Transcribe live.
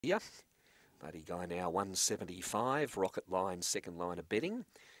here. Buddy Guy now 175, Rocket Line second line of betting,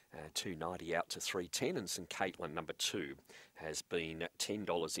 290 out to 310, and St Caitlin number 2 has been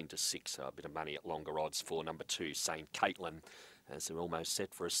 $10 into 6, so a bit of money at longer odds for number 2 St Caitlin, as they're almost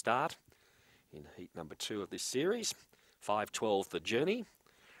set for a start in heat number 2 of this series. 5:12 the journey,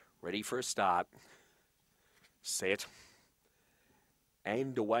 ready for a start, set,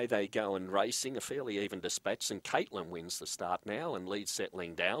 and away they go and racing. A fairly even dispatch. St Caitlin wins the start now and leads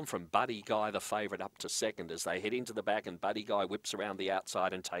settling down from Buddy Guy, the favourite, up to second as they head into the back, and Buddy Guy whips around the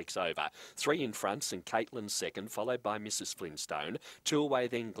outside and takes over. 3 in front, St Caitlin second, followed by Mrs Flintstone. 2 away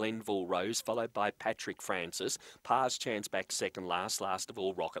then Glenville Rose, followed by Patrick Francis. Par's Chance back second last of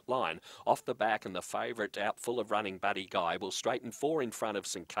all Rocket Line. Off the back, and the favourite out full of running Buddy Guy will straighten 4 in front of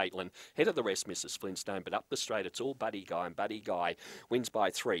St Caitlin. Head of the rest Mrs Flintstone, but up the straight it's all Buddy Guy, and Buddy Guy wins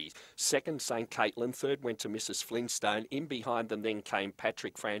by 3. Second, St Caitlin. Third went to Mrs Flintstone. In behind them then came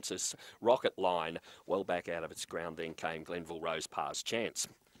Patrick Francis, Rocket Line. Well back out of its ground then came Glenville Rose, Par's Chance.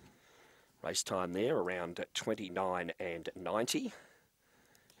 Race time there around 29 and 90.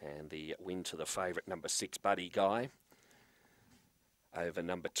 And the win to the favourite number 6, Buddy Guy, over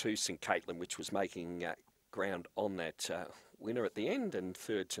number 2, St Caitlin, which was making ground on that winner at the end. And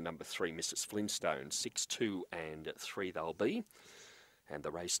third to number 3, Mrs Flintstone. 6, 2 and 3 they'll be. And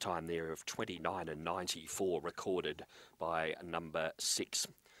the race time there of 29 and 94 recorded by number 6,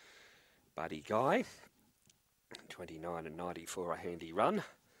 Buddy Guy. 29 and 94, a handy run.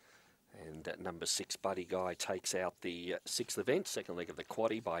 And number 6, Buddy Guy, takes out the 6th event, second leg of the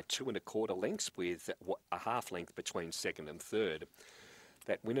quaddie, by 2 1/4 lengths, with a half length between second and third.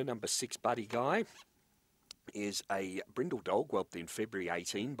 That winner, number 6, Buddy Guy, is a brindle dog whelped in February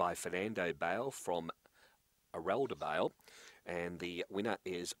 18 by Fernando Bale from Arelda Bale. And the winner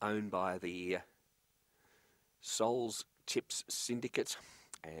is owned by the Souls Tips Syndicate,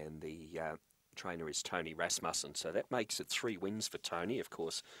 and the trainer is Tony Rasmussen. So that makes it 3 wins for Tony. Of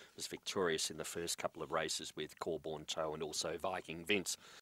course, was victorious in the first couple of races with Corborn Toe and also Viking Vince.